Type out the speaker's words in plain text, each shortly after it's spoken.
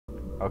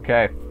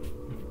Okay.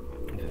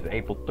 This is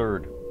April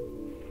 3rd,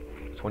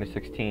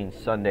 2016,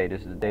 Sunday.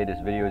 This is the day this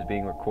video is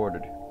being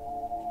recorded.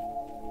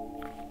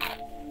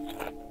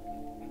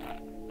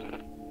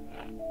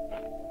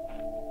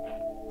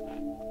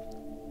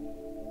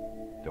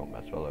 Don't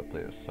mess while I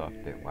play a soft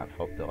thing. I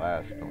hope they'll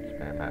ask. Don't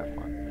spam, have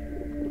fun.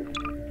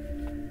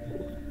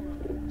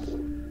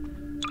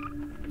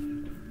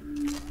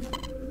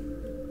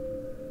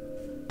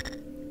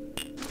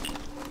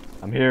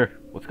 I'm here.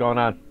 What's going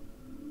on?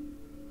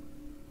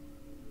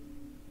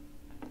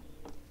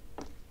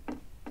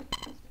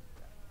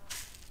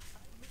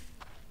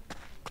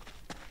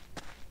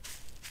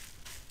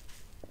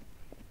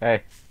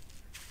 Hey,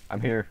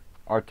 I'm here.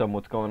 Artem,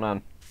 what's going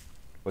on?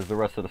 Where's the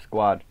rest of the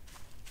squad?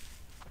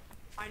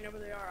 I know where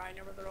they are. I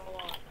know where they're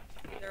all on.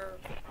 They're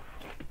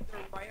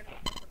right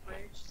across the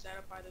bridge, set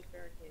up by those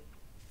barricades.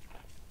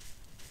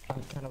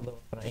 I'm kind of low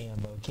on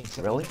ammo. Can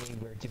you Really? tell me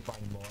where to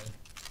find more?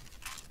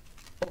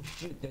 Oh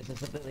shoot, there's a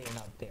civilian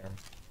out there.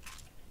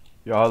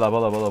 Yo, hold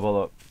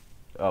up.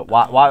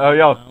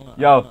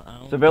 Yo,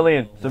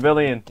 civilian.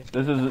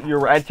 This is,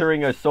 you're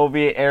entering a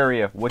Soviet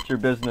area. What's your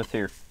business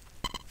here?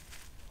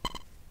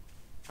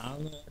 I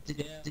don't know what to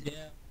do.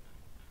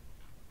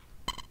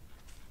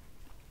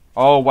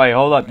 Oh, wait,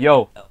 hold up.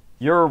 Yo,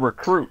 you're a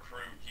recruit.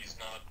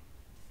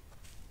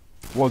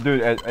 Well,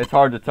 dude, it's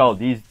hard to tell.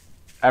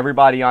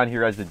 Everybody on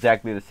here has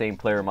exactly the same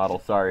player model.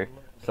 Sorry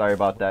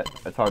about that.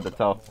 It's hard to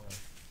tell.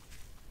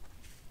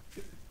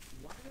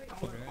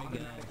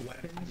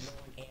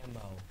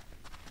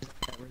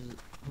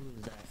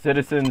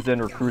 Citizens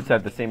and recruits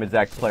have the same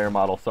exact player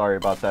model. Sorry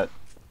about that.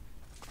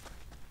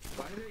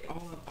 Why do they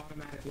all have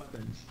automatic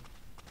weapons?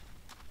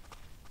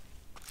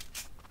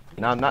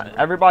 Now, not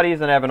everybody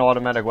isn't having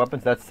automatic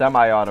weapons. That's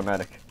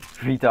semi-automatic.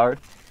 Retard.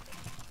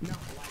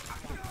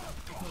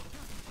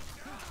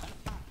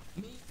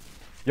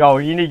 Yo,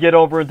 you need to get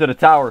over into the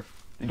tower.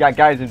 You got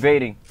guys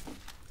invading.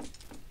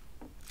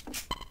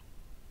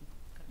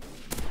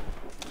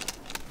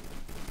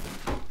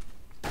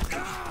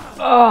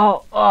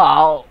 Oh.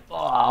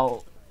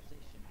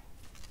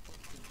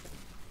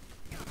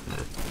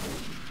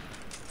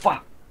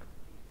 Fuck.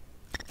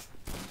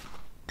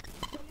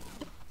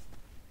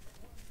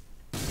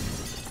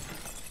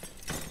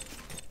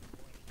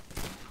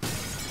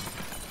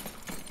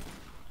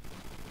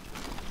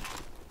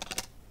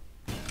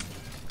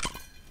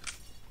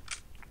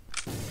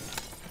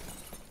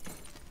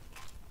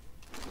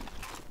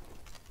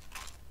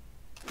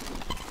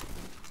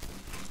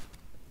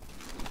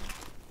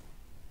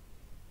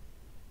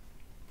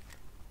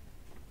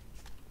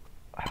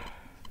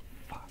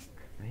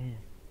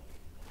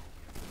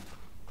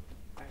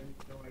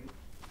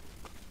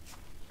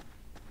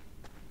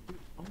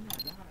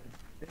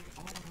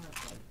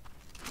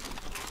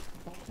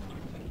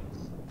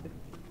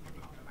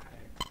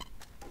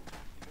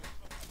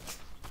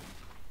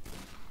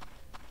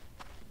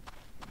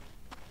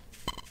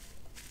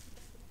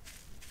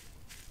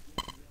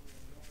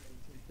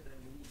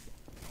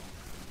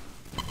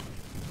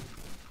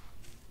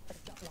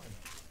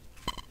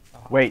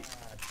 Wait,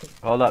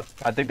 hold up.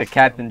 I think the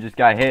captain just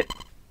got hit.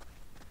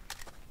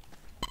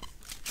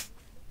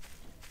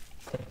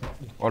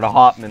 Or the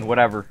Hopman,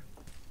 whatever.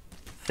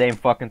 Same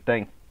fucking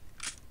thing.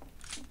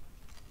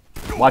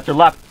 Watch your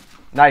left.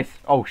 Nice.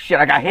 Oh shit,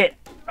 I got hit.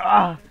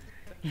 Ah,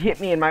 he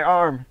hit me in my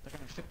arm.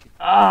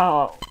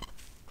 Oh.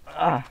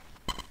 Ah.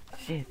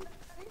 Shit.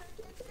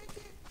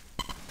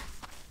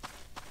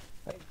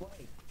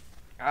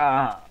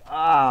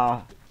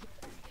 Ah.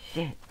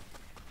 Shit.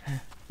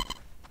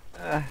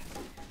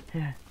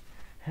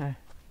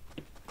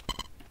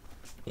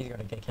 He's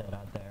gonna get killed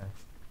out there.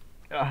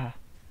 I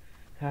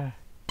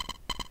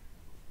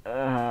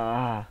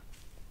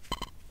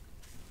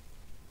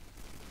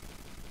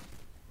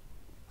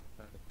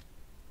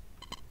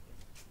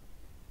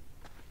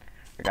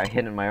got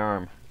hit in my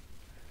arm.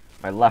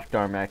 My left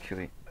arm,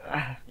 actually.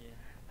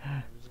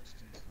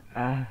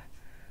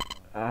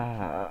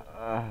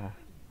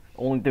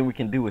 Only thing we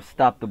can do is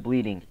stop the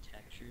bleeding.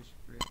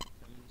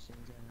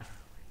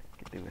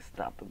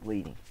 Stop the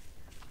bleeding.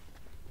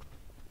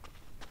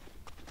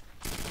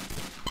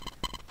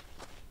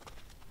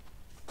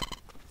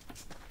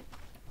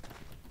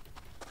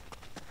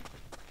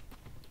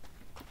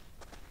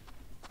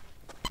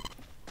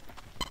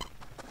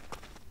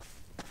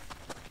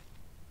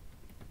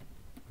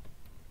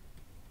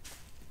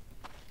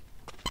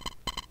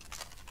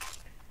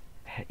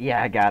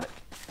 Yeah, I got it.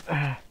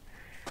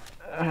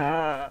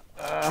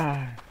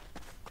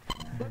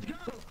 Let's go!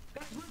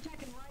 Guys, we're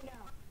attacking right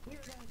now. We are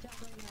gonna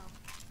attack right now.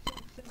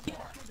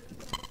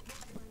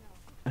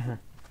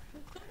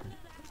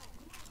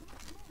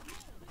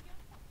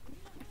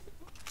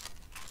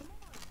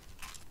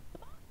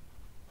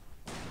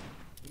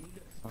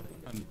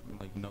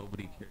 Like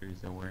nobody cares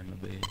that we're in the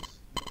base.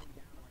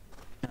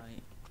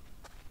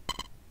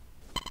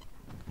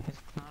 He's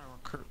not a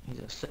recruit, he's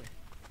a sick.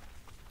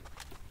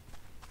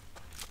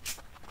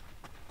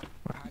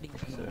 We're hiding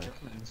from the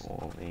Germans.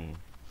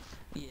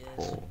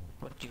 Yes.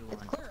 What do you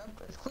want?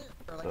 It's clear.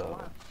 Like a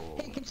lot.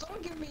 Hey, can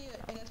someone give me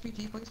an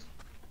SPG, please?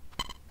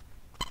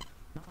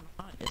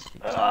 It's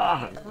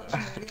Ah.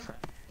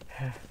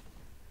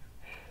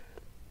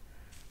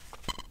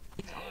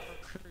 These are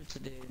recruits,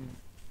 dude.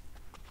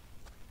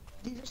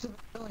 These are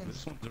civilians.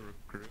 This one's a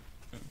recruit.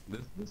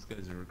 This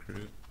guy's a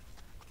recruit.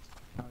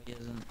 Oh, he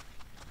isn't.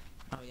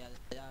 Oh, yeah,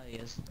 he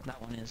is. That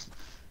one is.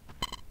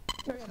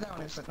 Oh yeah, that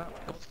one is. No.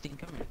 Goldstein,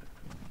 come here.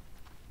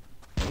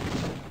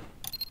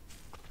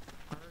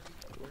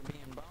 Hurry, we're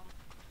being bombed.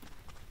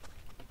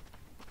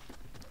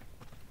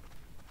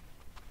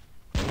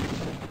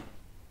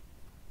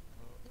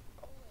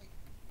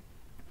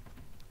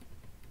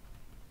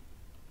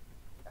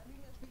 I mean,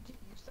 SBT,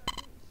 you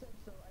started said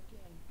so. I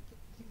can.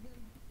 He's gonna.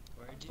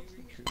 Where do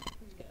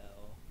recruits go?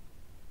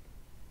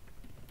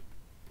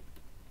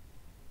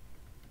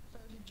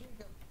 Sergeant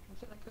Jacob. I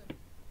said I could.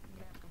 You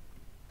can ask him.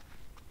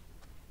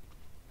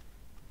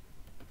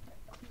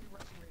 I'll need a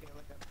Russian radio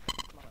like that.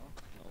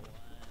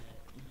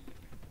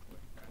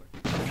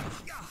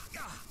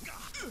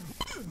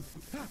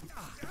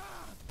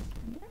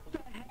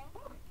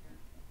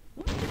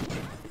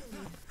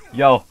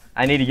 Yo,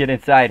 I need to get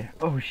inside.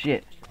 Oh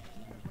shit.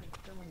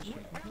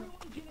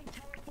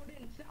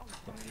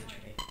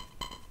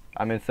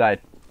 I'm inside.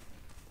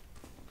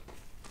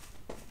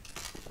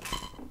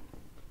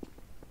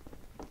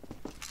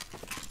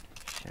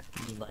 Shit.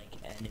 You like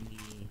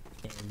enemy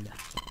and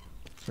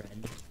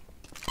friend?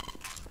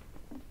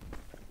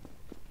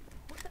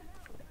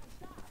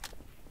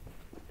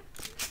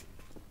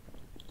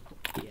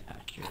 Yeah,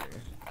 sure.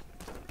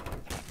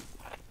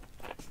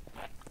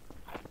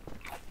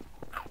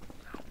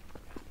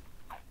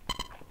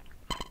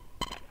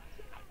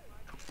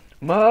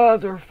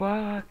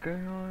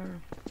 Motherfucker.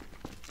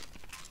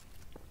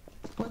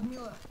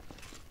 Ludmilla,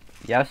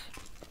 Yes?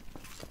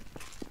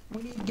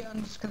 we need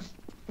guns, cause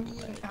me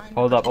and I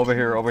Hold up, over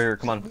here,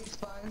 come on. Soviet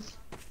spies.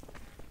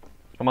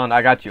 Come on,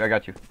 I got you. We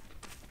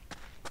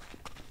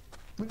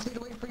just need to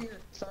wait for your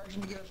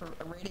sergeant to give us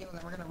a radio, and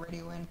then we're gonna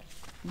radio in.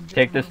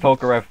 Take this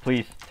Tokarev,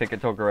 please. Take a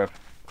Tokarev.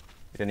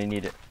 You're gonna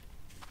need it.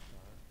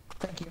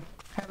 Thank you.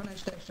 Have a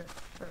nice day, sir.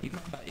 Or, You no.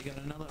 got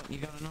another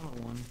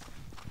one.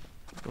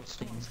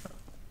 Goldstein.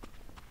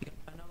 You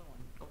got another one.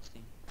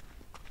 Goldstein.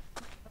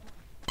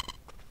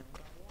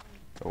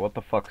 So what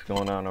the fuck's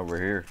going on over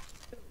here?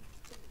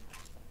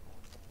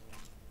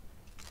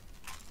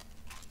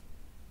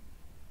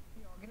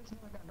 Yo, get us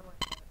another gun, don't worry.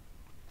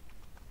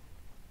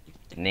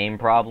 Name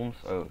problems?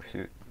 Oh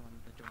shoot.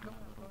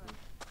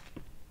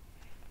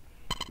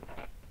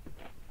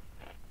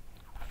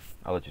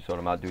 I'll let you sort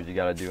them out, do what you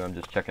gotta do. I'm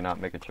just checking out,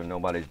 making sure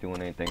nobody's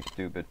doing anything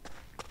stupid.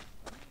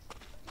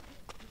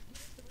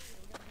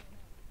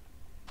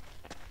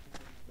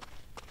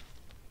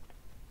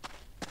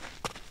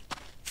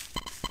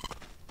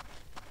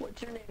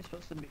 What's your name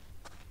supposed to be?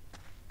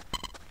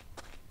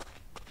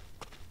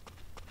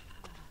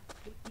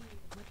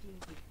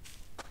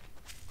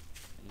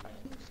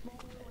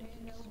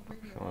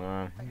 What's going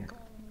on here?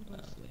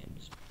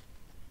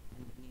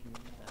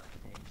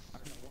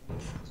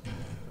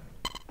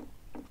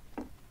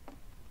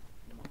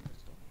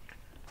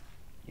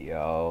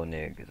 Yo,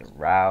 niggas are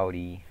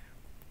rowdy.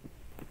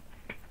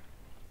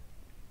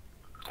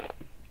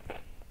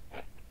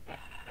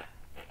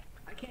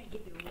 I can't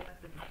give you a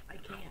weapon. I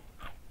can't.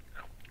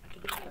 I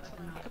can give you a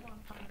weapon. Come on,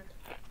 Hunter.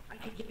 I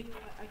can give you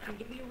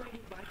a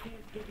radio, but I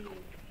can't give you.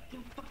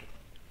 Dude, fuck it.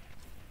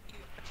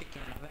 You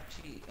can. I've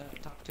actually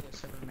talked to a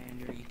server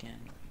manager. You can.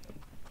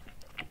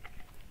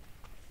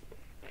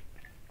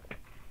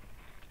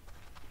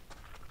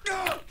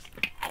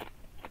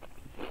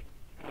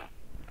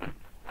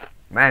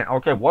 Man,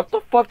 okay, what the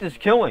fuck is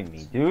killing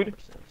me, dude?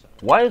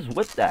 What is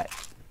with that?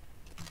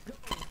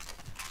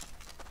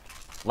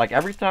 Like,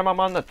 every time I'm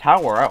on the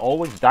tower, I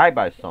always die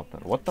by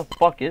something. What the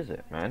fuck is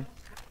it, man?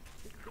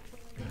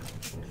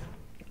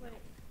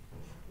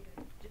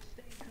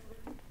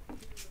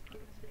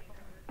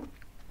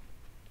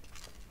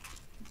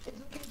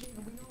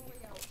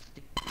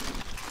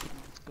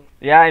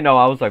 Yeah, I know.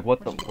 I was like, what?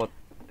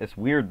 It's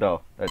weird,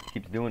 though, that it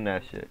keeps doing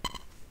that shit.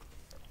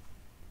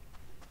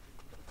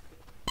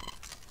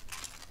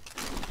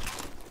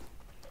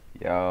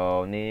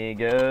 Yo,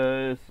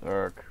 niggas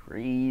are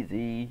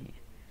crazy.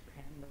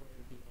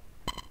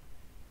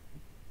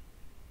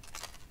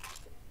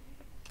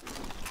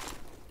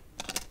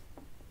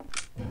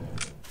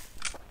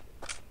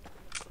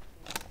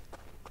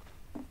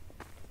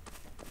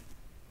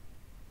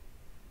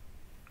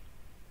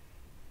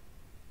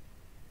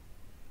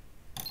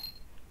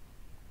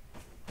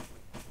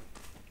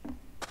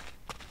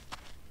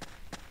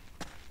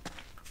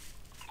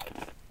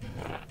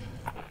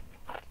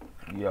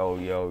 Yo,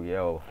 yo,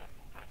 yo.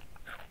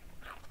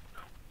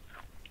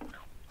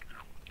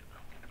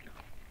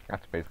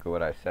 That's basically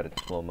what I said in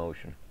slow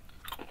motion.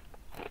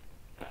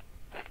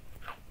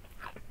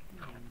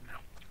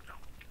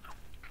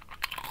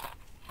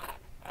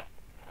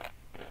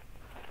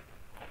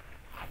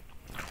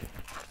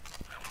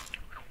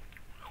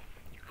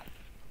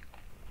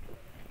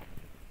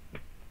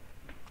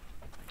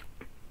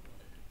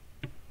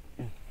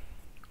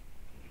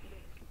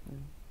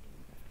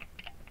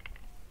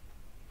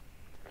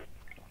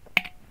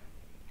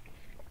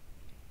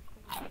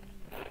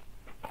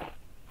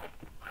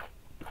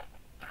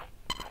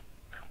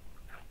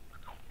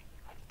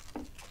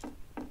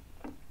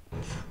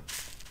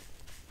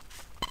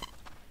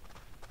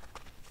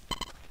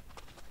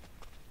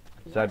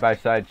 Side by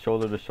side,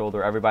 shoulder to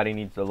shoulder. Everybody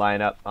needs to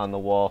line up on the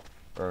wall.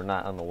 Or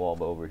not on the wall,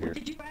 but over here.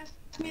 Did you ask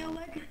me,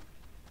 Oleg?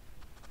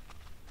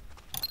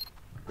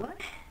 What?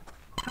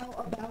 How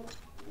about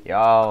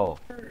Yo.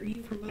 are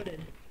you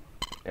promoted?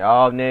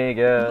 Yo,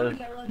 niggas.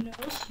 Bella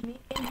knows me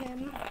and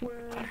him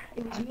were.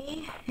 It was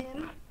me,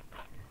 him,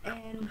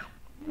 and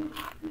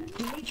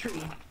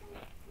Dimitri,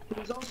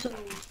 who was also.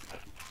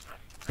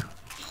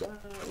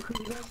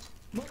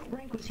 What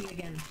rank was he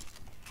again?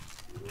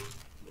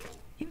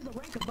 He was the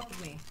rank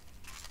above me.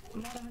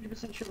 I'm not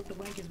 100% sure what the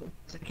rank is, but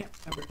I can't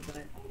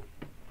remember.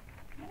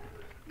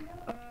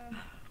 But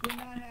when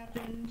that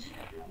happened,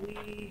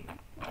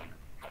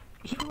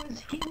 he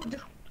was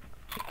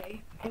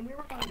okay, and we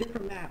were on a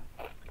different map.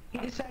 He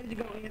decided to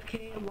go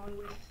AFK along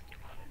with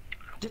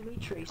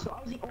Dimitri, so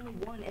I was the only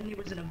one, and there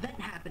was an event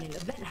happening.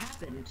 Event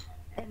happened,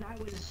 and I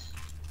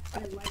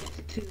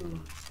liked to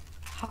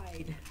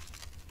hide,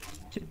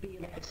 to be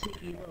like a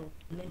sneaky little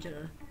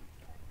ninja,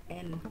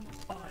 and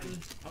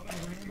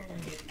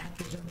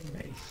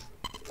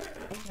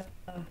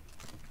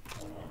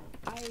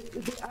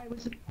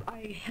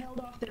I held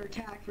off their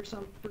attack for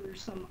some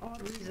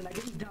odd reason. I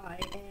didn't die,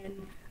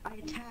 and I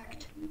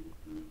attacked.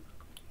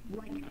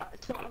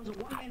 So I was a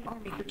one-man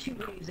army for 2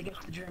 waves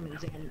against the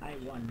Germans, and I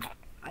won.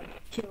 I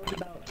killed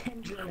about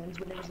 10 Germans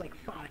when there was like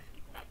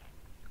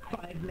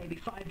maybe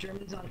five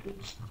Germans on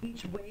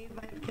each wave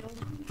I have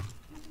killed.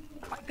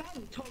 I got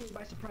them totally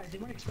by surprise. They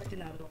weren't expecting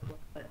that at all,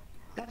 but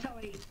that's how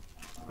I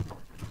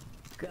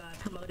got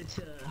promoted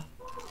to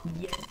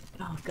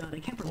oh god, I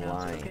can't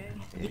pronounce it, okay?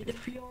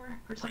 Yedefior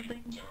or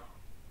something?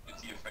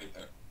 It's your fate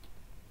there.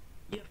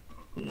 Yep.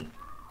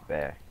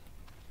 There.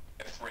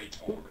 That's right,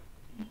 Tor.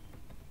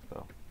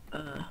 So.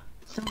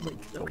 Sounds like,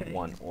 okay. The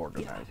one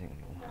organizing.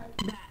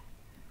 Yeah, that.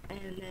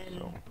 And then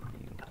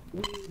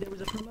So, there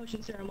was a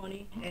promotion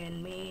ceremony,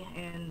 and me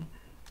and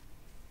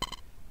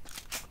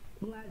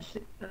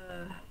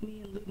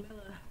me and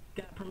Ludmilla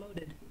got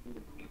promoted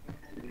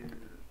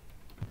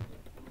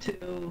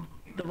to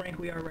the rank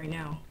we are right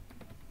now.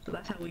 So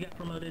that's how we got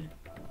promoted.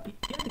 You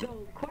have to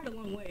go quite a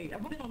long way.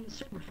 I've been on this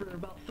server for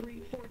about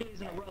 3-4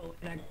 days in a row,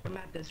 and I'm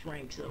at this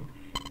rank, so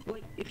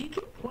like, if you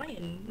keep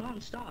playing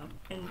non-stop,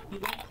 and you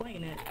like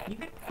playing it, you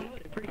get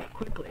promoted pretty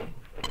quickly,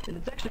 and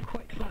it's actually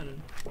quite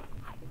fun.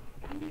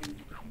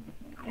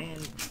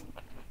 And,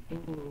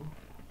 ooh.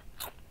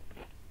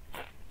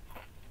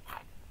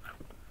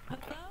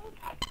 Hello?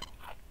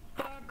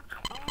 Fuck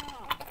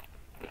off!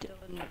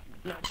 Dylan,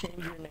 not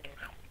change your name.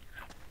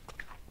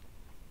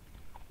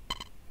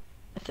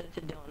 I said it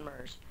to Dylan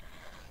Murs.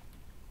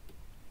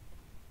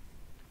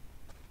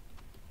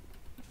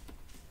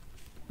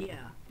 Yeah.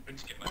 I'm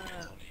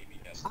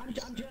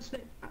just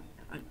that.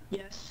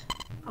 Yes,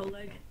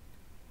 Oleg.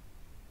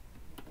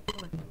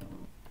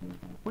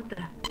 What the?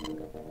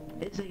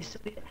 It's a.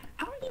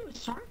 How are you a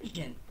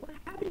sergeant? What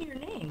happened to your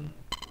name?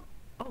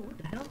 Oh, what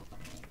the hell?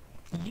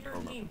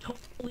 Your name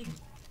totally.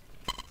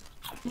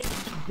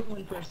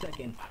 Going for a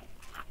second.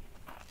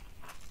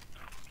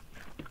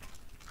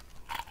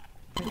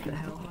 What the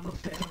hell? I'm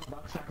okay.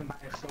 $10 I can buy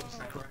a soap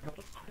set, correct?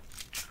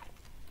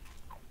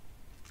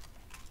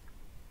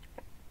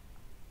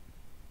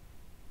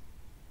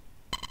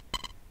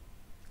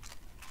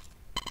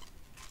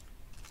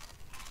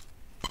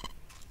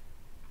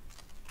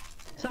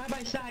 Side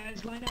by side,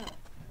 guys, line up.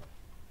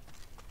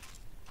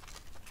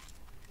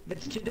 If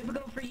it's too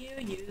difficult for you,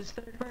 use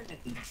third person.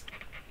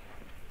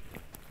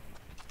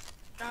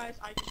 Guys,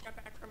 I just got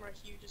back from a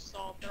huge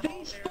assault. They're all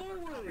Face there.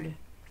 forward!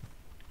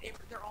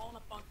 They're all in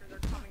a bunker. They're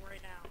coming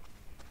right now.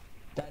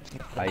 That's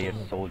I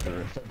am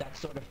soldier. So that's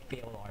sort of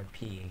failed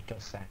RP,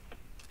 just that.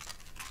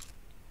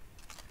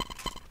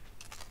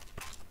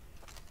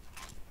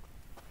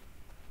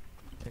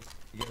 Hey,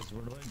 you guys,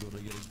 where do I go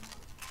to get it?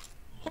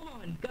 Hold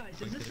on,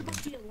 guys, is this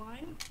supposed to be a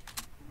line?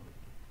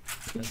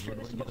 Are you sure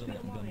this is supposed to be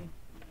a line?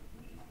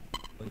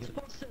 It's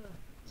supposed to...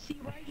 See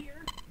right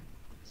here?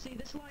 See,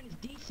 this line is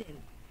decent.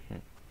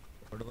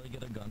 Where do I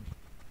get a gun?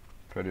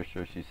 Pretty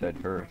sure she said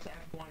her.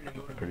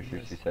 Pretty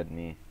sure she said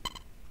me.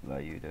 Allow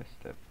you to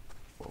step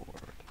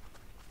forward.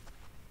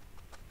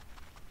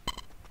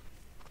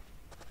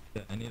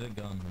 Yeah, I need a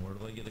gun. Where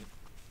do I get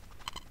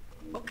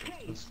a...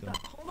 Okay, stop.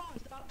 Hold on,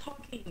 stop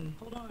talking.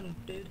 Hold on,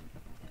 dude.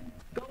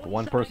 Go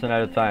One inside, person go at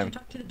a in there, time.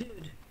 Talk to the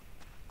dude.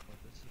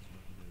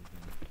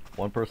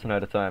 One person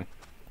at a time.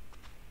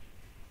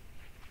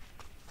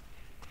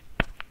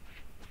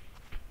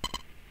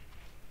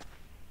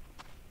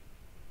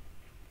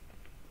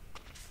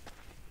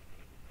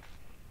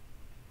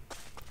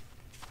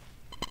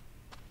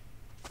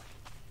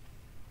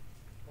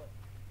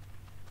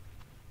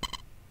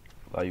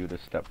 Allow you to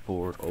step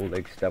forward,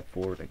 Oleg step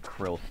forward, and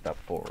Krill step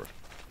forward.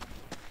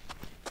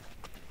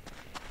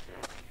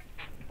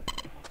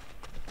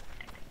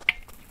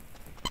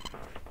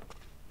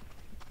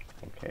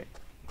 Okay.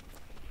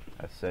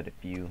 I said if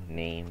you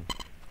name,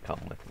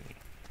 come with me.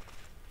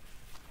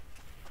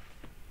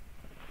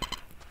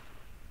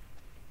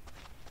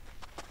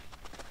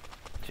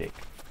 Jake.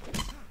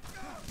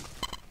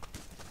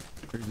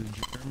 There's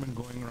a German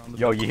going around the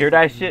Yo, you hear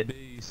that shit?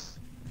 base.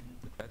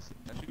 That's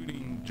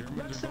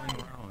Germans are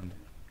going around.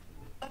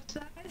 Left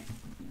side.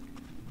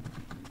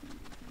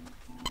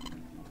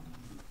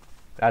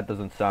 That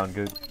doesn't sound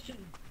good.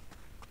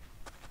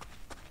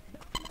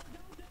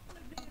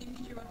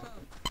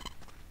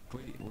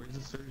 Wait, where's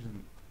the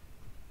surgeon?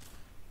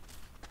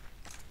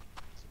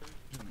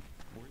 Surgeon,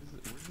 where's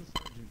the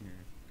surgeon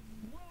here?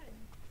 What?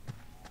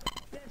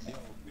 Yes. Yo,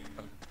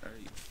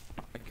 alright,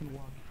 I can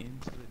walk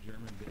into the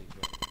German base,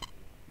 right?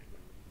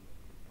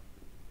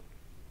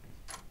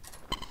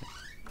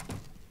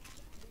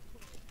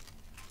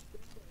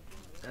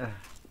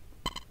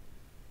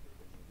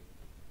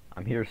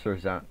 I'm here,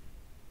 Sergeant.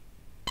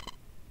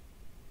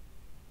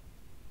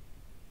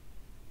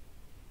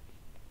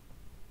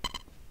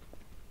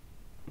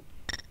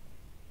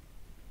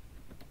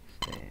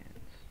 Stands.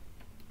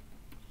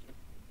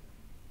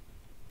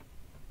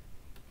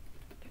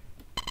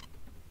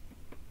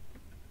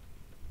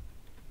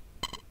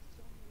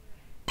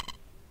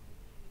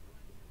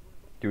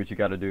 Do what you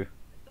gotta do.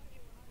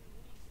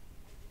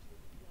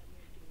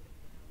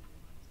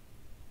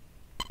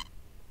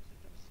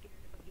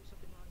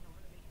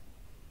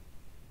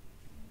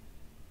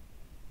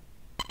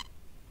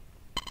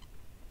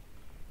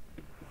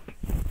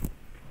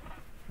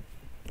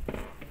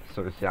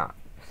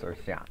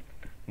 Sergeant.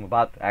 I'm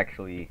about to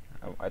actually.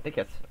 I think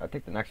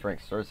the next rank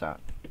Sergeant.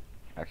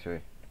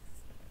 Actually.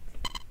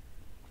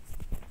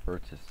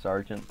 First is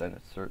Sergeant, then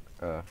it's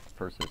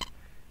first is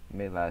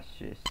mid last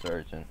year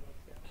Sergeant.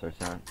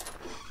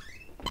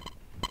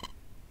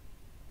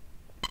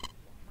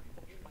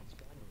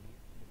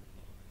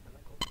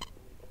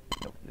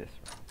 Nope, this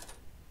one.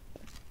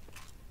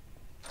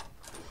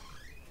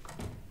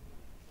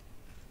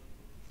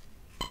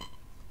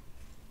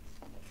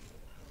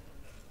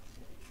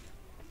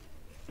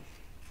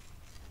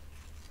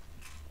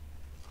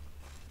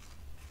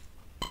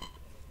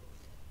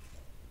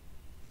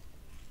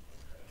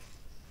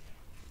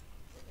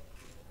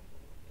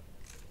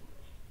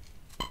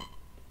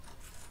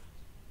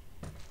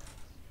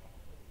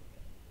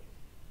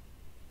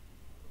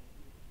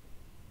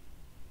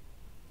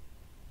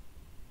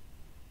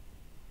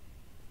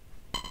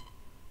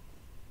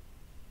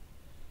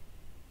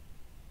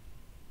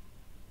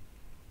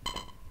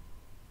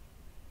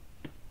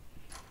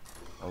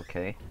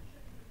 Okay.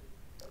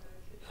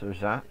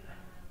 Sergeant.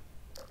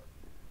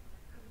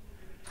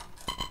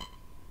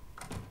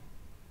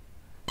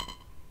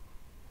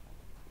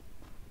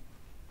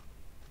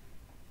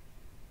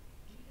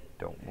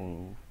 Don't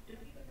move.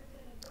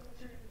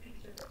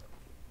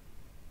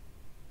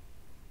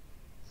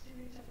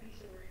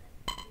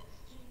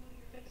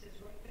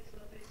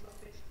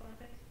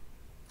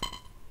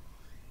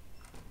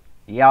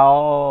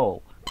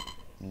 Yo,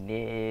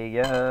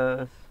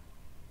 niggas.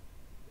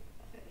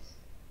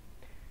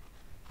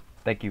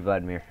 Thank you,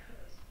 Vladimir.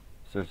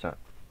 Sergeant.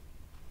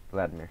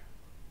 Vladimir.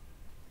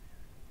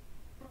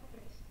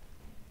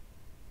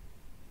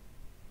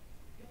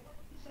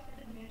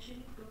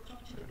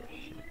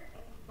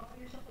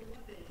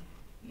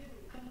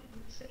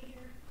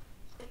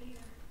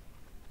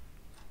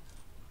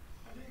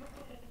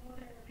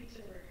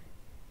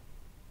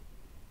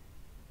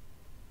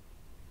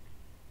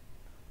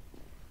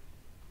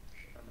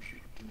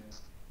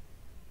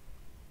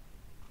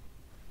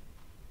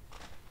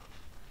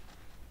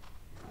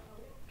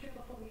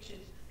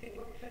 Okay,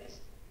 what face?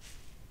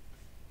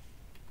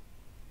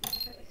 What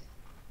face?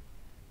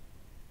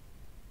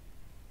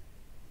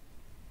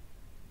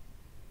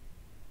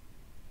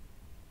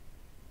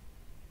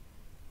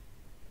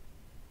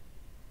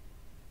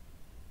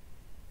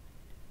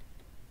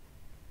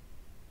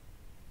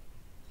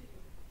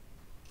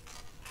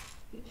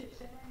 You two,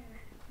 stay right here.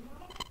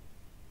 No.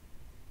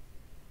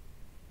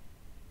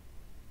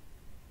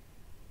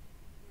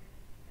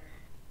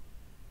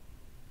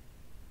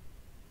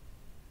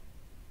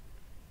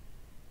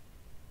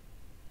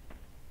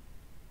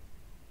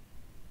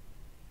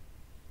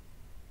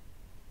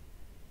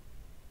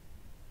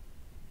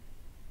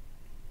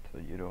 So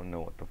you don't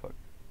know what the fuck.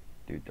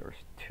 Dude, there's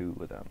two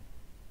of them.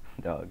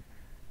 Dog.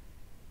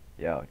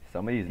 Yo,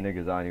 some of these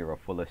niggas on here are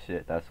full of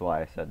shit. That's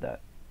why I said that.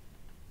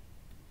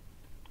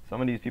 Some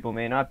of these people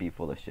may not be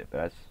full of shit, but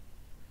that's...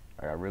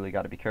 I really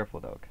gotta be careful,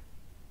 dog.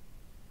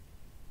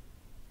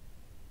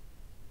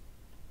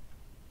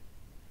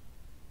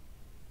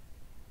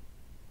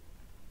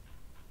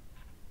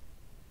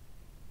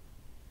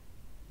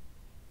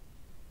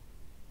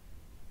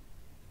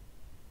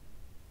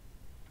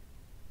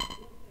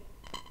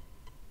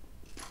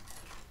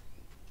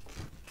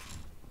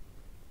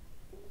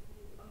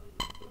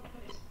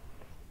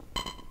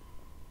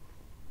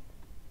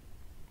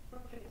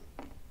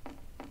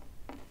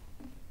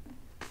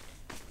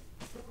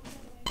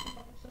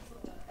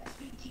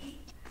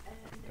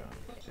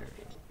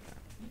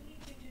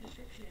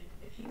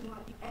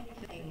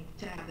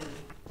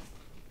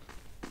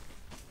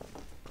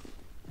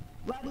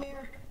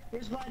 Vladimir,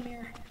 here's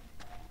Vladimir.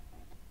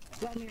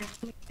 Vladimir,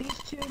 these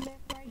two men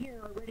right here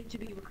are ready to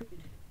be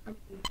recruited. I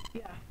mean,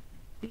 yeah,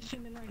 these two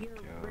men right here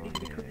are ready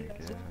to be recruited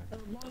as well,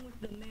 along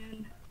with the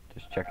man.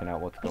 Just checking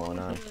out what's going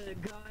on. The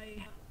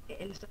guy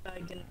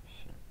inside.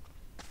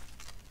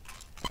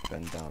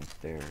 been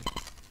downstairs.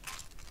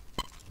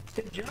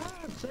 Good job,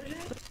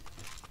 Sergeant.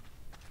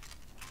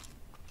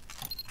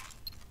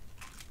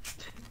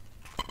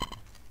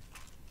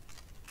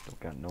 Don't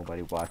got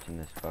nobody watching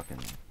this fucking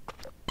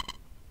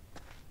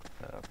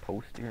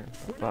post here.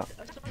 We're Fuck.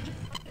 not, Sergeant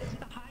is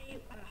the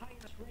highest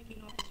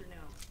ranking officer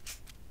now.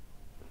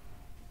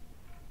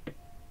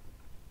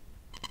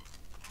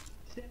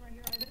 Stand right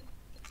here, Ivan.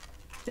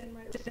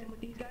 Stand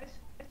with these guys.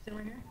 Stand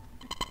right here.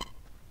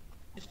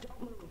 Just don't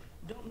move.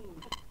 Don't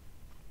move.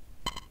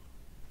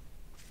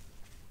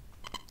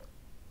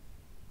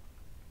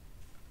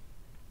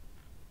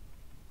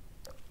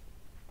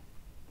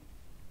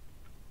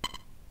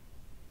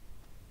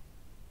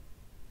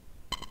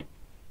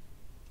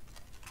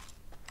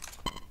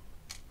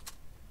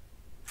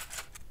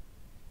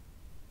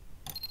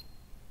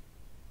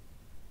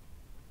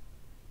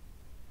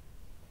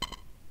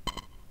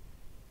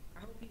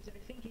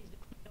 I think he's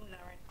doing that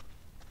right.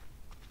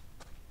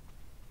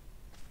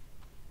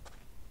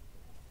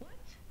 What?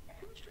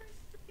 Who's trying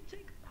to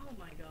take? Oh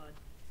my god.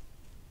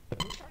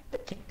 Who's trying to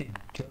take the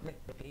German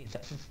base?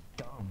 That's just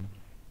dumb.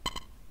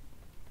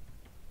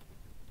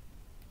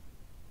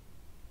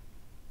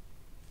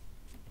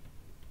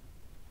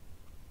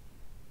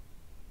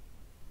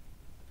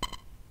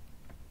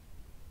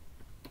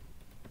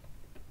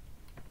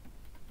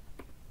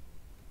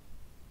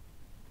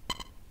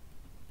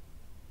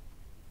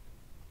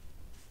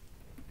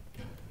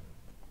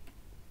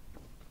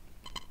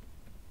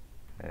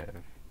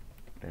 Have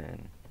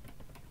been.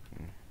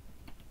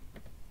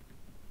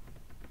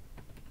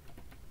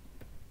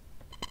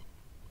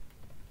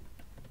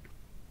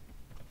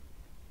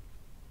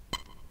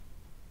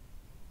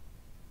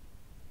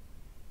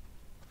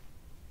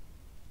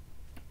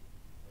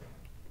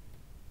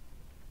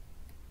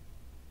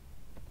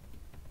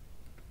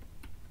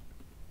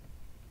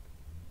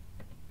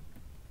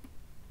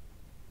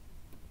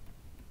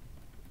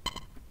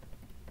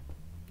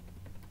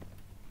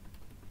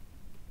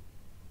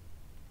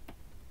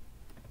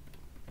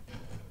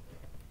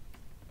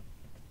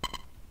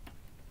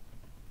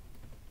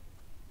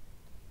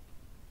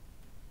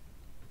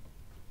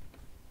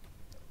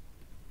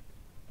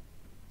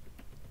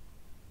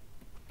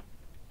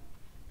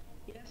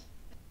 Yes.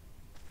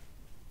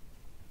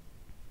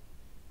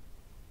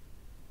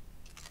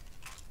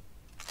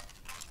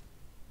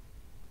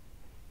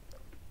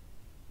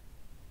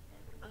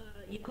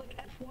 You click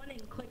F1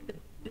 and click the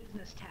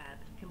business tab.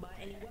 You can buy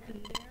any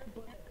weapon there,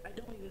 but I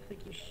don't even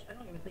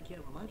think you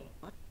have money.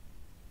 What?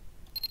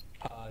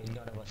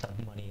 None of us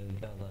have money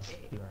unless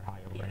you are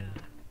higher rank.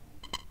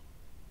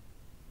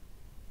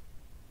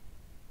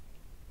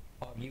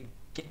 You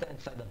get that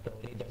inside the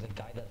building, there's a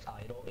guy that's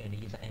idle and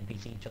he's an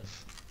NPC,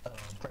 just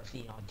press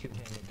E on 2 him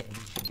and then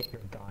you should get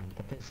your gun.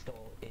 The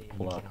pistol is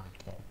you cannot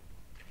get.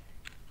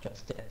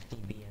 Just the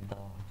STB and the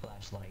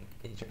flashlight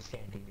is your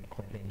standing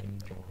equipment and you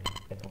join,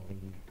 I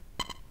believe.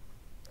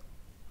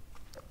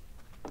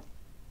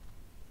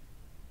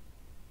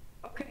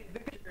 Okay,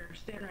 Victor,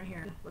 stand right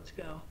here. Let's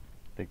go.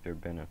 Victor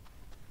Bennett.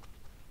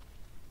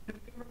 Have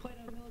you ever played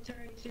on a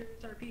military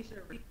serious RP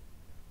server?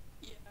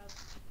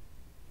 Yes.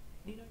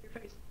 Do you know your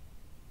face?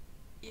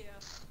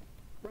 Yes.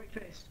 Right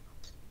face.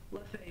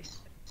 Left face.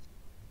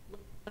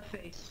 Left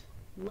face.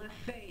 Left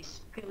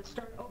face. Okay, let's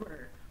start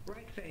over.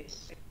 Right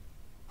face.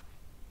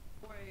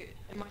 Wait,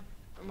 am I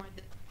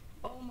dead?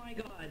 Oh my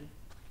god.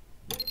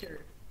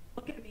 Victor,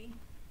 look at me.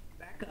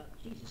 Back up.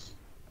 Jesus.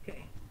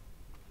 Okay.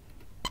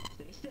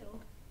 Stay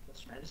still.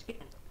 Let's try this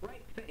again.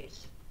 Right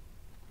face.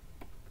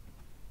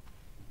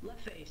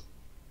 Left face.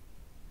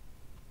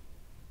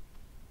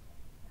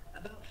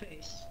 About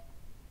face.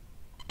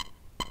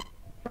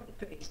 Front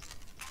face.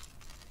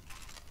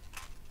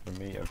 For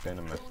me, I've been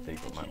a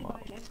mistake with my model.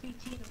 Buy an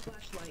SBT and a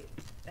flashlight,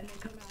 and then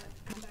come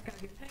back out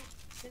here. Hey,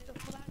 there's a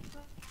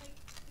flashlight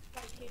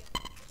right here.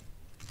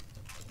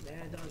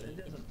 Yeah, it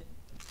doesn't.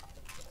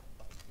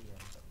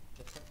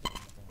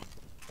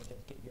 Just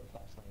get your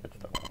flashlight. It's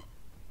the wrong.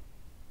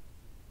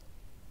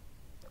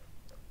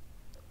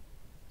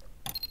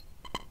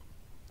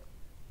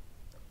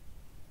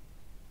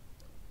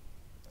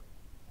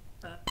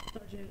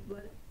 Sergeant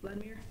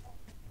Vladimir?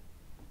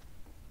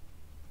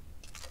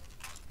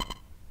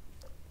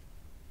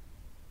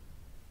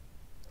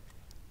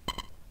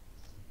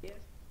 Yes?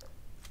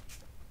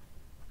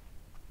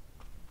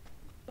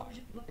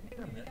 Sergeant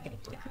Vladimir, you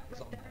got a recruit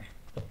right there?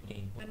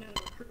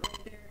 Another recruit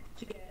right there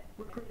to get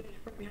recruited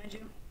right behind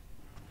you.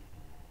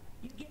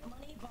 You get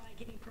money by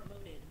getting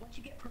promoted. Once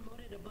you get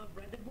promoted above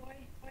Red Boy,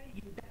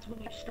 that's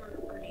when you start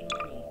earning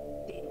money.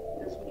 See,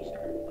 that's when you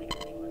start earning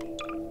money.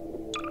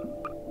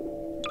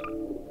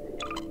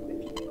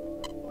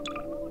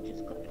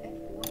 Just click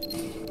F4 and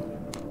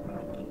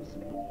keep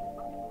spinning.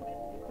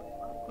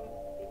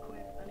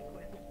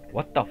 Unequip.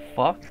 What the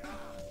fuck?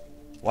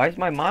 Why is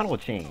my model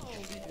changed?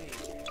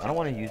 I don't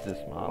want to use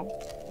this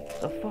model.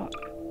 The fuck?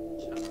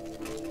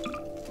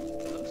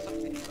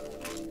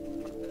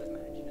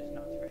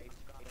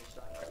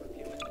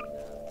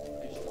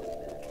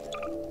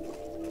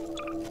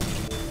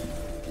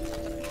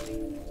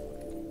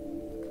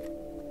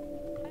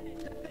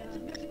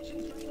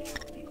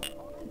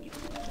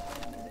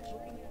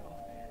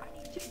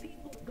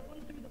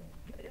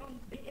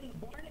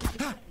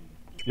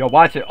 Yo,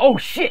 watch it. Oh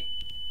shit!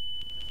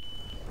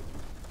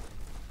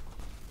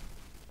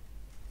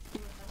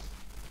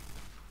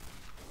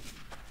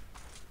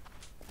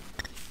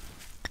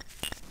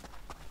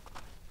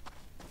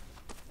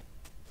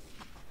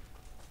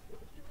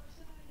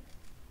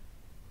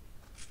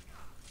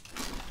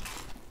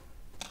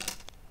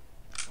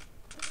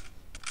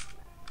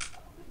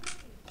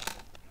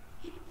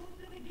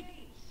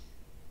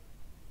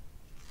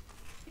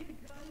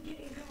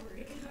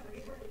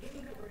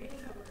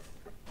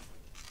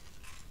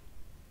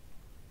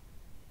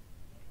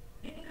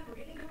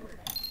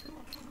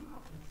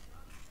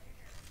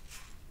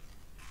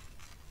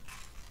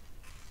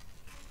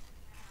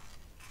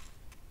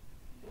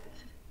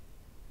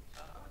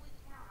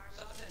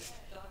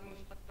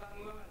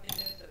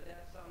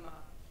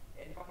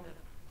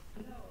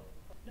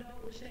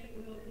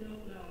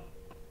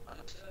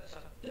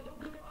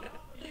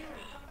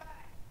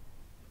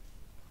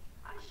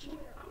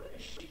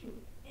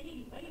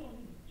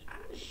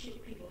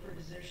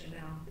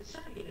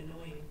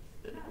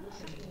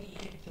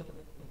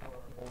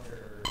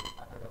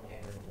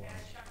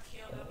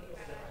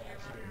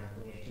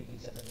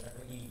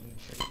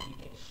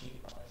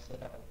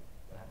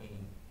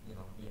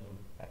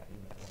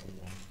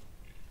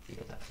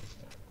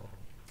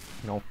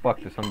 No,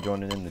 fuck this, I'm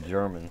joining in the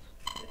Germans.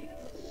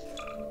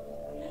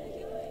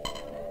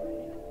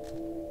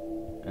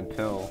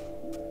 Until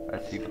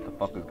I see what the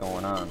fuck is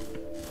going on.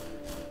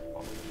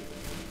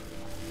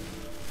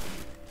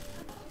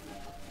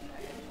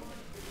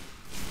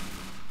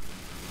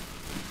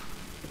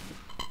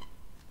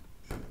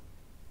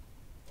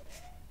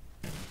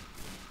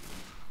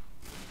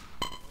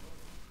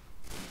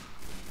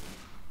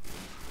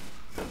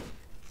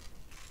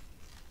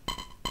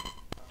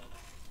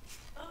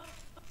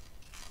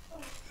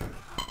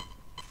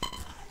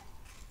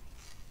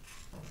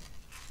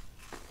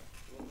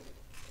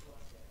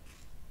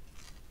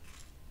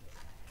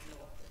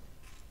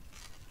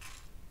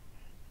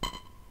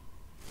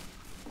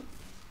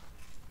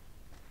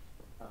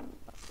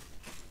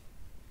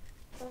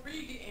 Where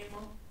you get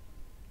ammo?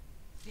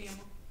 The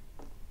ammo.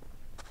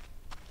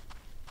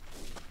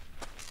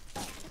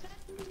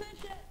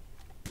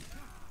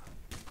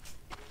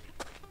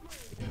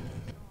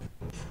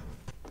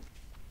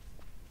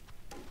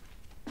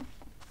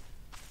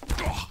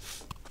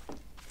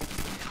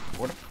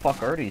 Where the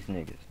fuck are these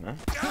niggas, man?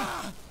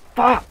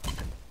 Fuck!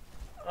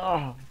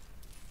 Oh.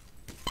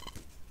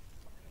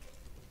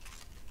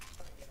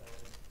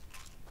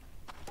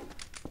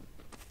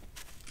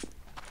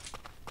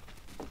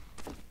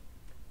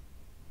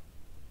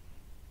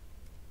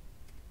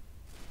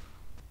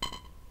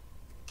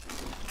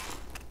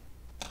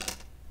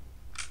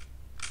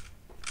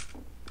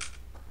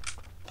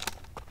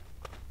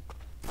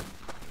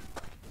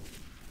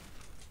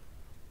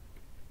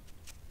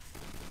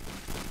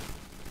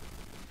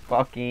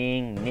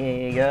 Fucking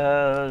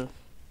niggas.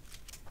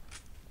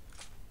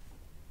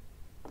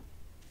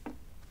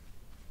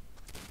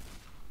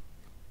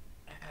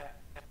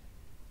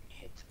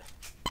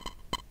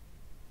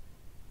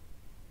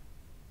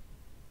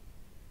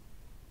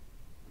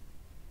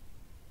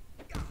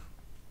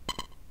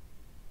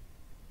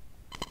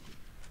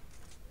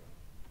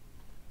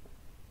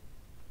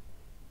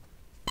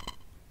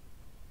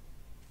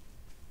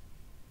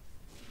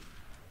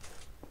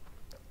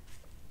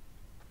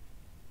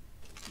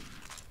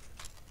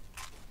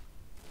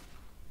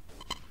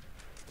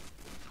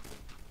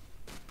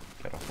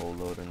 Got a whole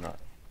load of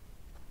nuts.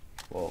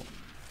 Whoa.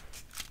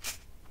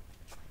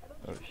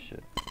 Oh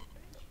shit.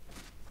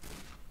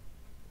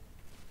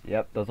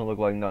 Yep, doesn't look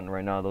like nothing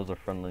right now. Those are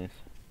friendlies.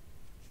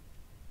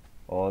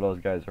 All those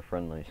guys are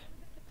friendlies.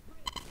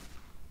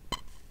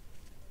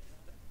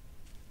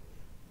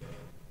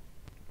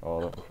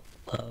 All of them.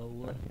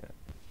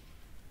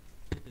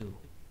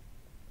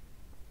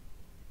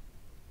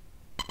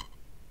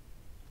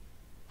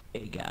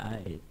 Hey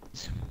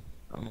guys,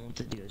 I want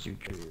to do as your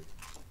crew.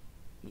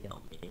 Yo,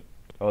 man.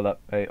 Hold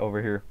up. Hey,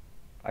 over here.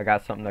 I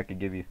got something I could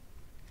give you.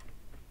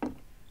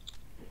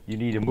 You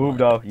need to move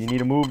though. You need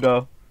to move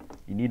though.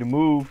 You need to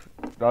move,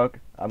 dog.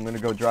 I'm gonna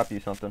go drop you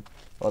something.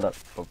 Hold up.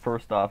 But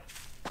first off,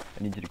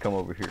 I need you to come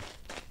over here.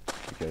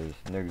 Because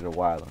niggas are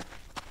wildin'.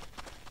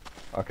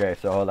 Okay,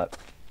 so hold up.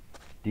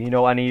 Do you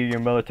know any of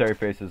your military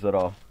faces at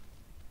all?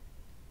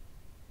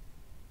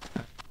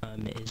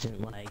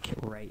 Isn't like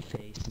right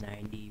face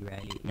 90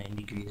 right, 90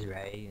 degrees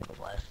right, and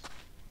left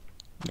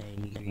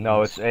 90 degrees.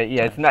 No, it's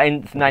yeah,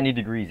 it's 90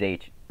 degrees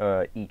each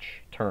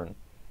turn.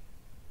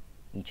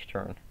 Each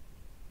turn.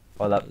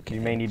 Hold up. Okay,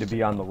 You may need to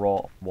be on the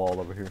wall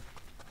over here.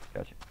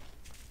 Gotcha.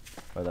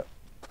 Hold up.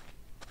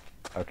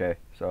 Okay,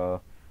 so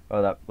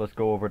hold up. Let's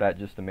go over that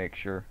just to make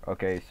sure.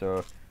 Okay,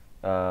 so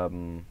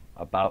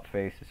about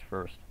face is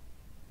first.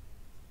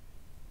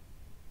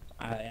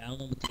 I don't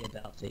know what the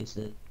about face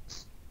is.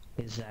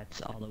 Is that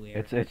all the way?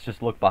 It's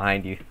just look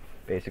behind you,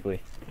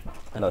 basically.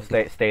 No,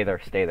 Okay. stay there.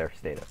 Stay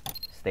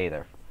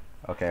there.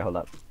 Okay, hold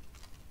up.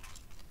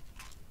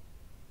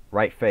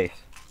 Right face.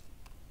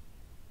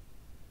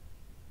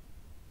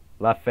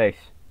 Left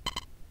face.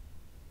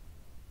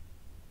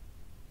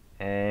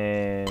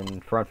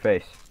 And front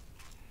face.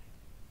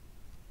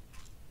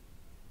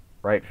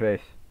 Right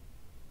face.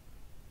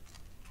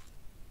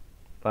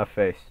 Left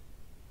face.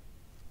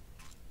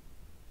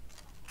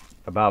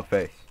 About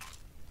face.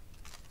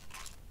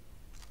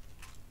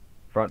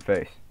 Front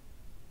face.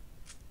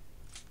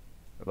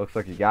 It looks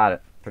like you got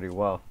it pretty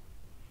well.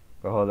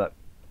 But hold up.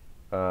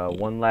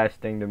 One last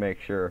thing to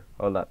make sure.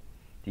 Hold up.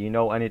 Do you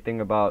know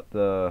anything about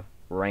the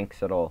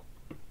ranks at all?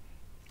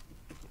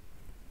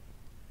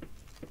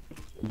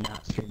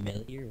 Not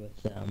familiar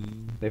with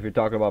them. If you're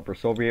talking about for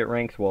Soviet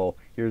ranks, well,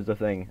 here's the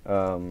thing.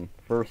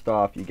 First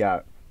off, you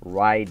got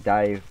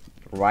Raidivoa,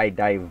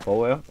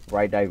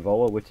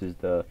 which is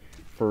the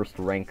first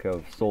rank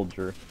of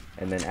soldier,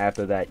 and then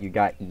after that you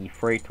got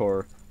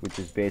Efreitor, which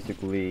is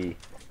basically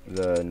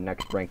the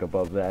next rank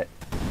above that.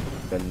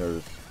 Then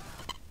there's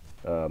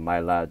my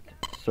lad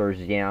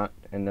Sergeant,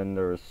 and then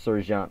there's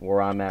Sergeant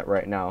where I'm at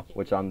right now,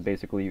 which I'm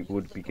basically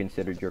would be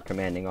considered your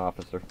commanding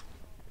officer.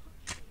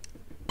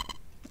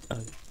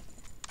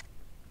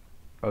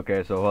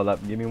 Okay, so hold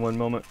up, give me one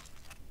moment.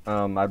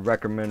 I'd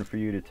recommend for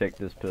you to take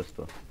this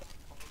pistol.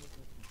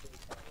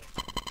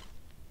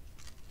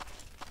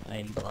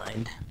 I'm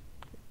blind.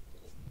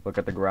 Look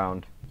at the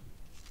ground.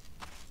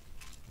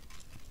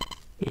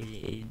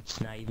 It's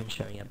not even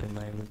showing up in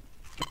my room.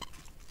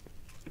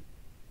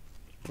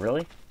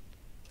 Really?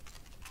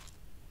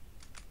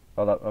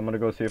 Hold up, I'm gonna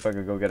go see if I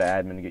could go get an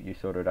admin and get you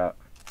sorted out.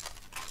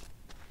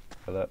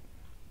 Hold up.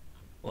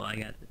 Well, I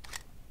got it.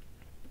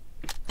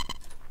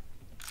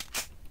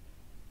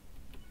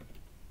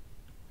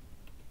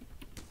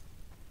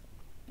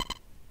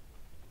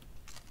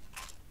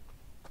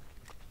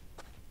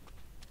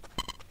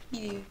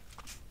 You.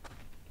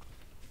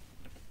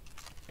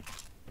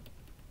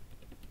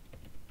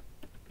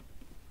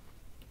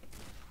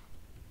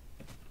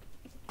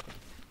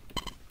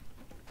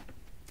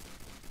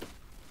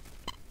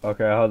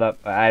 Okay, hold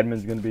up.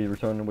 Admin's gonna be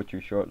returning with you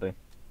shortly.